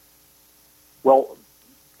 Well,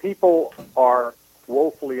 people are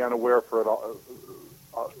woefully unaware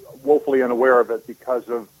of it because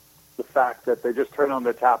of the fact that they just turn on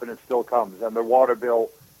the tap and it still comes. And their water bill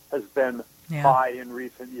has been high in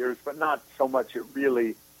recent years, but not so much it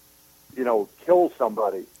really, kills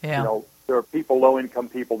somebody. Yeah. There are low-income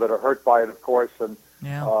people that are hurt by it, of course, and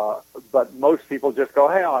but most people just go,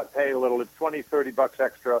 hey, I'll pay a little. It's $20-$30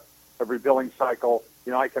 extra every billing cycle.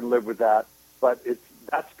 I can live with that. But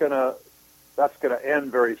that's gonna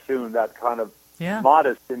end very soon, that kind of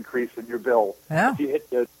modest increase in your bill. Yeah. If you hit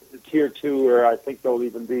the Tier 2, or I think there'll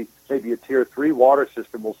even be maybe a Tier 3 water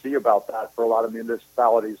system, we'll see about that for a lot of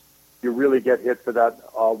municipalities. You really get hit for that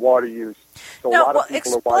water use. So now, a lot of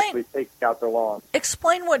people are wisely taking out their lawns.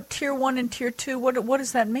 Explain what Tier 1 and Tier 2, what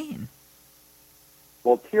does that mean?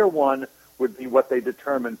 Well, Tier 1 would be what they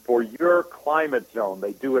determine for your climate zone.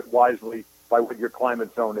 They do it wisely by what your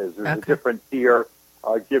climate zone is. There's a different tier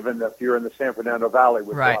given if you're in the San Fernando Valley,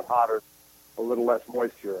 which is a lot hotter, a little less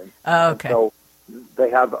moisture. Okay. And so they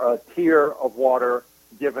have a tier of water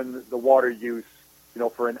given the water use,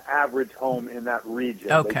 for an average home in that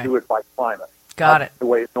region. Okay. They do it by climate. Got it. The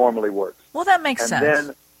way it normally works. Well, that makes sense.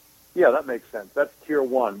 And then, that makes sense. That's Tier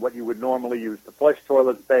 1, what you would normally use to flush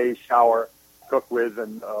toilets, bathe, shower, cook with,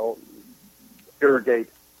 and irrigate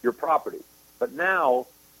your property. But now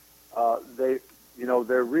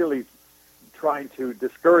they're really trying to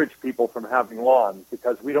discourage people from having lawns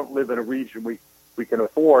because we don't live in a region we can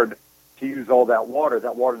afford to use all that water.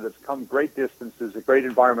 That water that's come great distances at great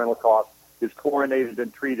environmental cost is chlorinated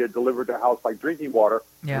and treated, delivered to a house like drinking water.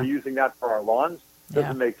 Yeah. We're using that for our lawns.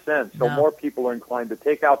 Doesn't make sense. So No. more people are inclined to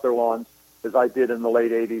take out their lawns, as I did in the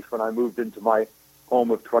late 80s when I moved into my home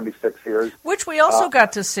of 26 years. Which we also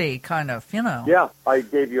got to see, kind of, Yeah, I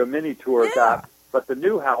gave you a mini tour of that. But the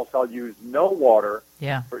new house, I'll use no water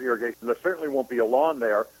for irrigation. There certainly won't be a lawn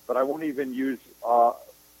there, but I won't even use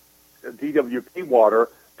DWP water,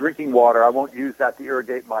 drinking water. I won't use that to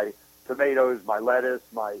irrigate my tomatoes, my lettuce,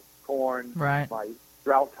 my corn, my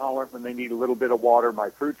drought tolerant when they need a little bit of water, my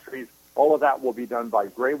fruit trees. All of that will be done by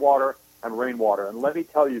gray water and rainwater. And let me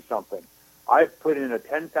tell you something. I've put in a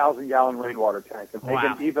 10,000-gallon rainwater tank,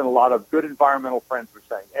 and even a lot of good environmental friends were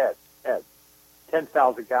saying, Ed,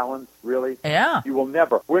 10,000 gallons, really? Yeah. You will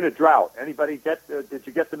never. We're in a drought. Anybody did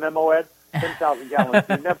you get the memo, Ed? 10,000 gallons.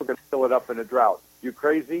 You're never going to fill it up in a drought. You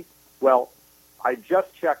crazy? Well, I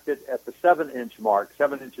just checked it at the 7-inch mark,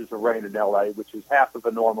 7 inches of rain in L.A., which is half of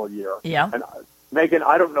a normal year. Yeah. And, Megan,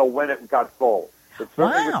 I don't know when it got full. It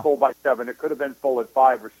certainly was full by 7. It could have been full at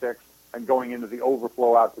 5 or 6 and going into the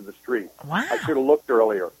overflow out to the street. Wow. I should have looked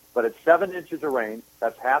earlier. But at 7 inches of rain,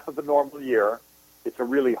 that's half of a normal year. It's a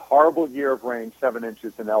really horrible year of rain, 7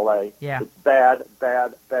 inches in L.A. Yeah. It's bad,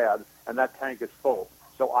 bad, bad, and that tank is full.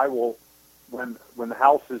 So I will, when the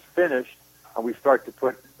house is finished and we start to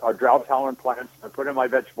put our drought-tolerant plants and put in my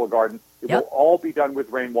vegetable garden, it will all be done with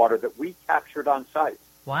rainwater that we captured on site.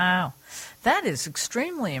 Wow. That is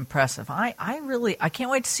extremely impressive. I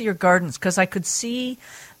can't wait to see your gardens, because I could see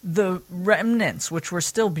the remnants, which were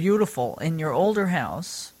still beautiful in your older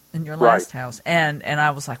house, in your last house. And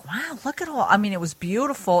I was like, wow, look at all. I mean, it was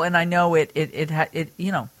beautiful, and I know it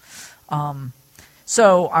you know.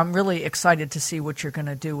 So I'm really excited to see what you're going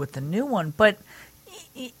to do with the new one. But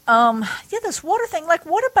this water thing, like,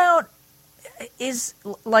 what about is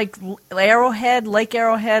like Arrowhead, Lake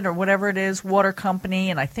Arrowhead, or whatever it is, water company,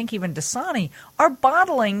 and I think even Dasani are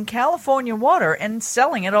bottling California water and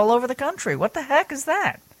selling it all over the country. What the heck is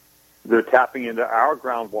that? They're tapping into our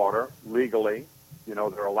groundwater legally. You know,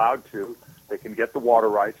 they're allowed to. They can get the water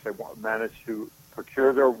rights. They manage to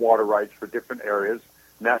procure their water rights for different areas.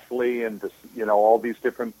 Nestle and, you know, all these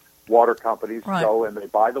different water companies go and they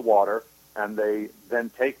buy the water, and they then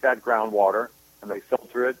take that groundwater and they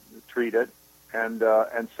filter it, treat it, and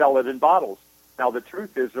sell it in bottles. Now, the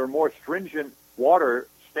truth is there are more stringent water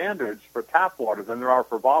standards for tap water than there are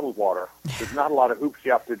for bottled water. There's not a lot of hoops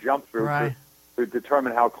you have to jump through to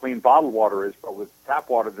determine how clean bottled water is, but with tap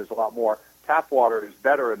water, there's a lot more. Tap water is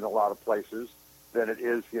better in a lot of places than it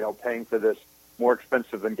is, you know, paying for this more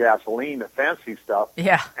expensive than gasoline, the fancy stuff.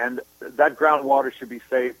 Yeah. And that groundwater should be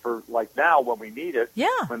saved for, like, now when we need it. Yeah.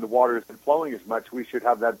 When the water isn't flowing as much, we should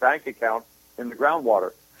have that bank account in the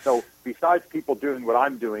groundwater. So besides people doing what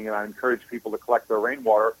I'm doing, and I encourage people to collect their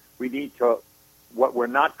rainwater, we need to, what we're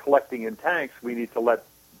not collecting in tanks, we need to let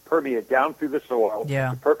permeate down through the soil,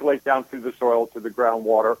 to percolate down through the soil to the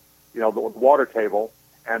groundwater, you know, the water table,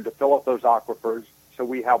 and to fill up those aquifers so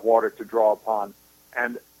we have water to draw upon.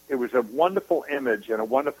 And it was a wonderful image and a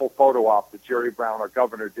wonderful photo op that Jerry Brown, our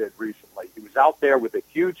governor, did recently. He was out there with a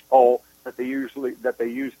huge pole that they use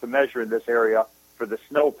to measure in this area for the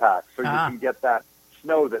snowpack, so you can get that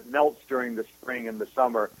snow that melts during the spring and the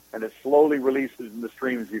summer, and it slowly releases in the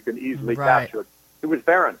streams. You can easily capture it. It was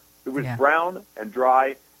barren. It was brown and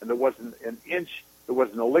dry, and there wasn't an inch, there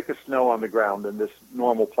wasn't a lick of snow on the ground in this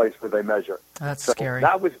normal place where they measure. That's scary.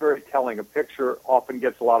 That was very telling. A picture often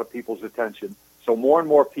gets a lot of people's attention. So more and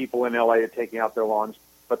more people in L.A. are taking out their lawns.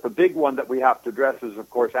 But the big one that we have to address is, of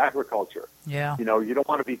course, agriculture. Yeah. You know, you don't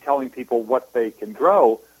want to be telling people what they can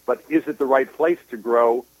grow, but is it the right place to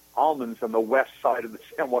grow almonds on the west side of the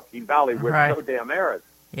San Joaquin Valley where it's so damn arid?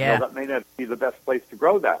 Yeah. You know, that may not be the best place to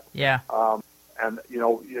grow that. Yeah. And, you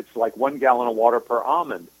know, it's like 1 gallon of water per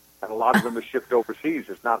almond, and a lot of them are shipped overseas.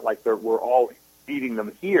 It's not like we're all eating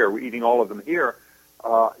them here. We're eating all of them here.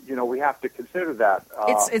 You know, we have to consider that.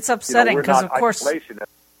 It's upsetting because, of course,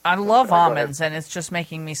 I love almonds, ahead. and it's just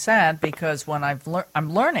making me sad because when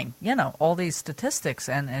I'm learning, you know, all these statistics,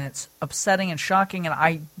 and it's upsetting and shocking,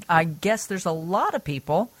 and I guess there's a lot of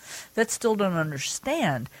people that still don't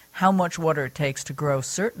understand how much water it takes to grow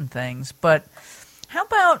certain things. But how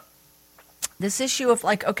about this issue of,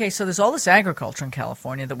 like, okay, so there's all this agriculture in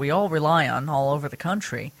California that we all rely on all over the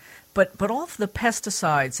country, but all of the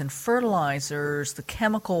pesticides and fertilizers, the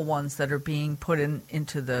chemical ones that are being put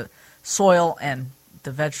into the soil and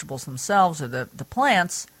the vegetables themselves or the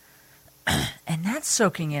plants, and that's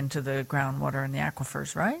soaking into the groundwater and the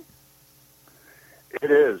aquifers, right?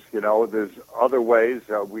 It is. You know, there's other ways.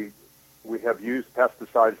 We have used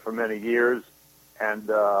pesticides for many years, and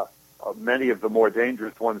many of the more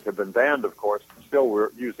dangerous ones have been banned, of course. Still,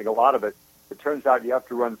 we're using a lot of it. It turns out you have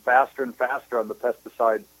to run faster and faster on the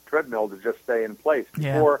pesticide treadmill to just stay in place.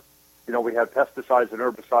 Before, you know, we had pesticides and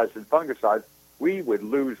herbicides and fungicides. We would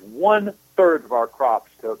lose 1/3 of our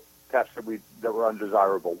crops to pests that were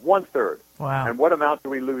undesirable. 1/3. Wow. And what amount do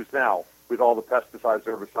we lose now with all the pesticides,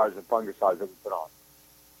 herbicides, and fungicides that we put on?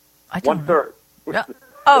 1/3. Yeah.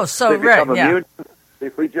 Oh, so right. Yeah.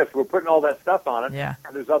 If we're putting all that stuff on it. Yeah.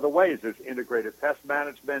 And there's other ways. There's integrated pest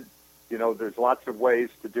management. You know, there's lots of ways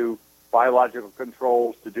to do biological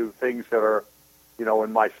controls, to do things that are,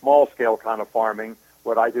 in my small-scale kind of farming,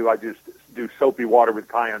 what I just do soapy water with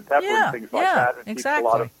cayenne pepper and things like that. It keeps a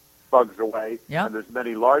lot of bugs away. Yeah. And there's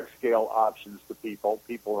many large-scale options to people.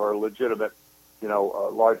 People who are legitimate,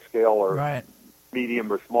 large-scale or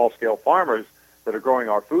medium or small-scale farmers that are growing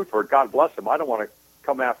our food for it. God bless them. I don't want to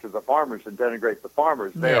come after the farmers and denigrate the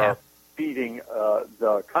farmers. They are feeding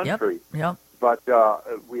the country. Yep. But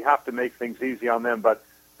we have to make things easy on them. But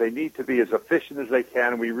they need to be as efficient as they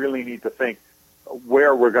can. We really need to think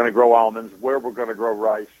where we're going to grow almonds, where we're going to grow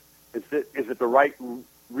rice. Is it the right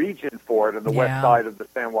region for it in the west side of the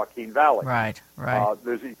San Joaquin Valley? Right.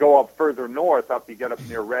 You go up further north, you get up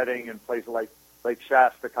near Redding and places like Lake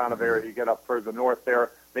Shasta kind of area. You get up further north there.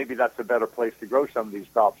 Maybe that's a better place to grow some of these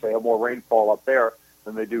crops. They have more rainfall up there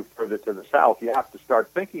than they do further to the south. You have to start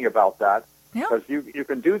thinking about that because you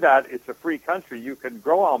can do that. It's a free country. You can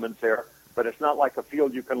grow almonds there, but it's not like a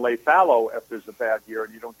field you can lay fallow if there's a bad year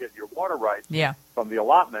and you don't get your water rights from the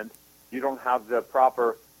allotment. You don't have the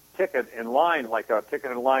proper ticket in line, like a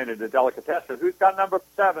ticket in line at a delicatessen. Who's got number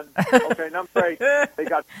 7? Okay, number 8. They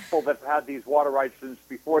got people that have had these water rights since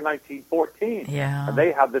before 1914. Yeah. And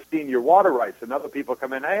they have the senior water rights. And other people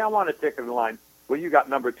come in, hey, I want a ticket in line. Well, you got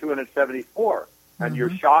number 274. And you're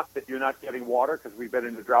shocked that you're not getting water because we've been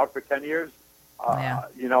in a drought for 10 years. I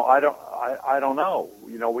don't know.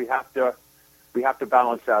 We have to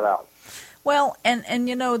balance that out. Well, and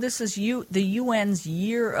this is the UN's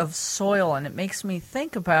Year of Soil, and it makes me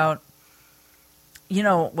think about,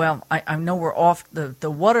 I know we're off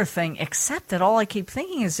the water thing, except that all I keep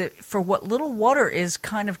thinking is that for what little water is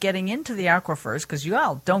kind of getting into the aquifers, because you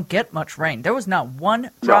all don't get much rain. There was not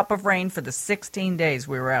one drop of rain for the 16 days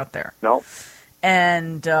we were out there. No.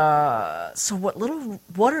 And so what little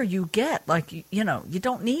water you get, you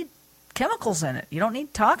don't need chemicals in it. You don't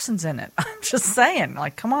need toxins in it. I'm just saying,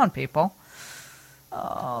 come on, people.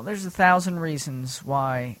 There's 1,000 reasons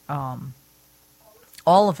why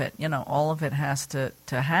all of it has to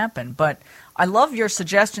happen. But I love your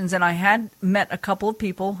suggestions, and I had met a couple of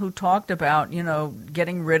people who talked about,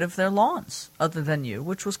 getting rid of their lawns other than you,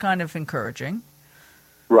 which was kind of encouraging.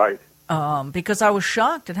 Right. Because I was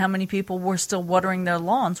shocked at how many people were still watering their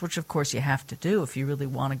lawns, which, of course, you have to do if you really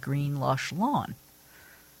want a green, lush lawn.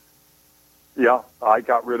 Yeah, I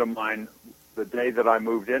got rid of mine the day that I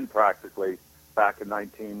moved in practically back in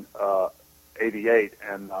 1988,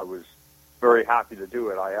 and I was very happy to do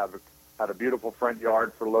it. I had a beautiful front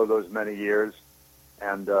yard for those many years,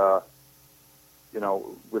 and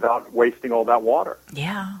without wasting all that water.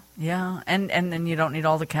 Yeah, and then you don't need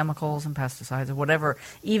all the chemicals and pesticides or whatever.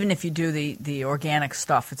 Even if you do the organic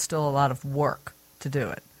stuff, it's still a lot of work to do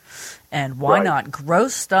it. And why not grow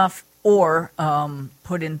stuff or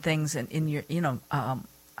put in things in your,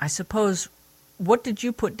 I suppose. What did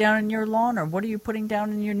you put down in your lawn, or what are you putting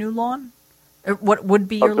down in your new lawn? Or what would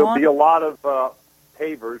be your lawn? There'll be a lot of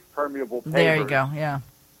pavers, permeable pavers. There you go, yeah.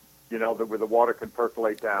 Where the water can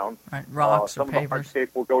percolate down. Right, rocks or pavers. Some of the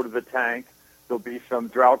hardscape will go to the tank. There'll be some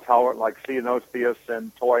drought tolerant like Ceanotheus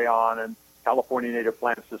and Toyon and California Native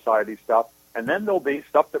Plant Society stuff. And then there'll be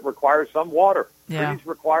stuff that requires some water. Yeah. Trees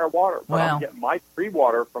require water. But I'm getting my tree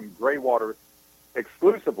water from gray water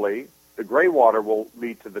exclusively. The gray water will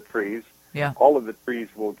lead to the trees. Yeah. All of the trees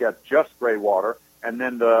will get just gray water, and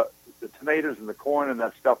then the tomatoes and the corn and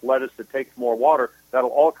that stuff, lettuce that takes more water,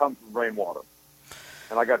 that'll all come from rainwater.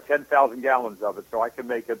 And I got 10,000 gallons of it, so I can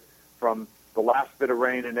make it from the last bit of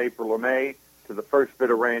rain in April or May to the first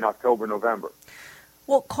bit of rain October, November.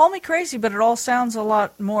 Well, call me crazy, but it all sounds a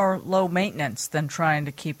lot more low maintenance than trying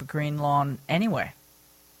to keep a green lawn anyway.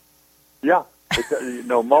 Yeah.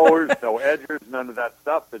 No mowers, no edgers, none of that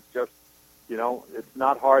stuff. It's just, it's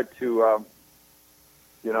not hard to,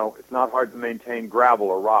 it's not hard to maintain gravel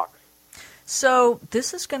or rocks. So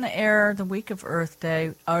this is going to air the week of Earth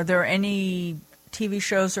Day. Are there any TV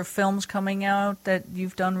shows or films coming out that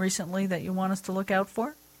you've done recently that you want us to look out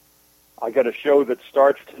for? I got a show that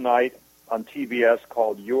starts tonight on TBS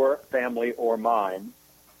called Your Family or Mine.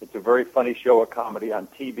 It's a very funny show, a comedy on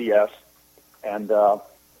TBS, and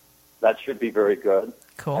that should be very good.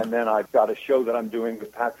 Cool. And then I've got a show that I'm doing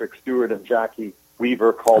with Patrick Stewart and Jackie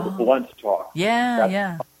Weaver called Blunt Talk.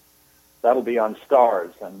 Yeah. That'll be on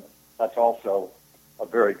Stars, and that's also a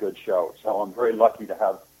very good show. So I'm very lucky to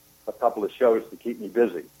have a couple of shows to keep me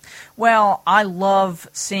busy. Well, I love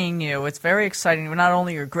seeing you. It's very exciting. Not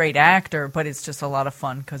only you're a great actor, but it's just a lot of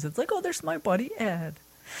fun because it's like, oh, there's my buddy Ed.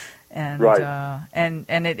 And right. And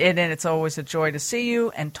it's always a joy to see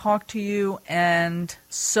you and talk to you. And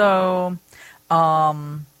so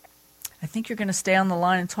I think you're going to stay on the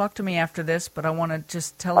line and talk to me after this, but I want to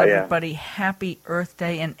just tell everybody Happy Earth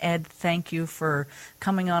Day. And Ed, thank you for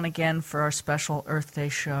coming on again for our special Earth Day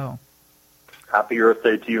show. Happy Earth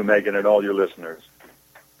Day to you, Megan, and all your listeners.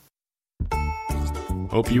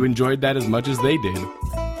 Hope you enjoyed that as much as they did.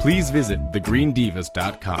 Please visit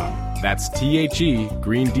thegreendivas.com. That's THE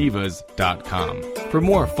greendivas.com for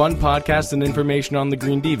more fun podcasts and information on the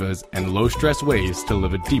Green Divas and low-stress ways to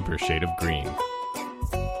live a deeper shade of green.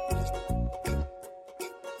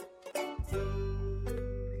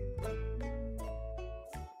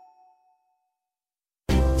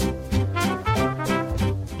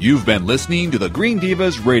 You've been listening to the Green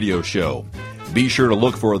Divas Radio Show. Be sure to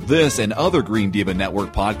look for this and other Green Diva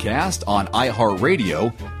Network podcasts on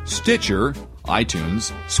iHeartRadio, Stitcher,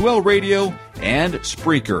 iTunes, Swell Radio, and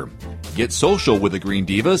Spreaker. Get social with the Green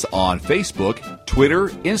Divas on Facebook, Twitter,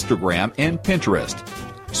 Instagram, and Pinterest.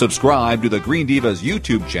 Subscribe to the Green Divas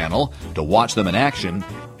YouTube channel to watch them in action.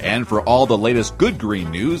 And for all the latest good green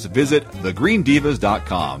news, visit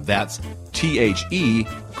thegreendivas.com. That's THE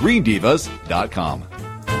greendivas.com.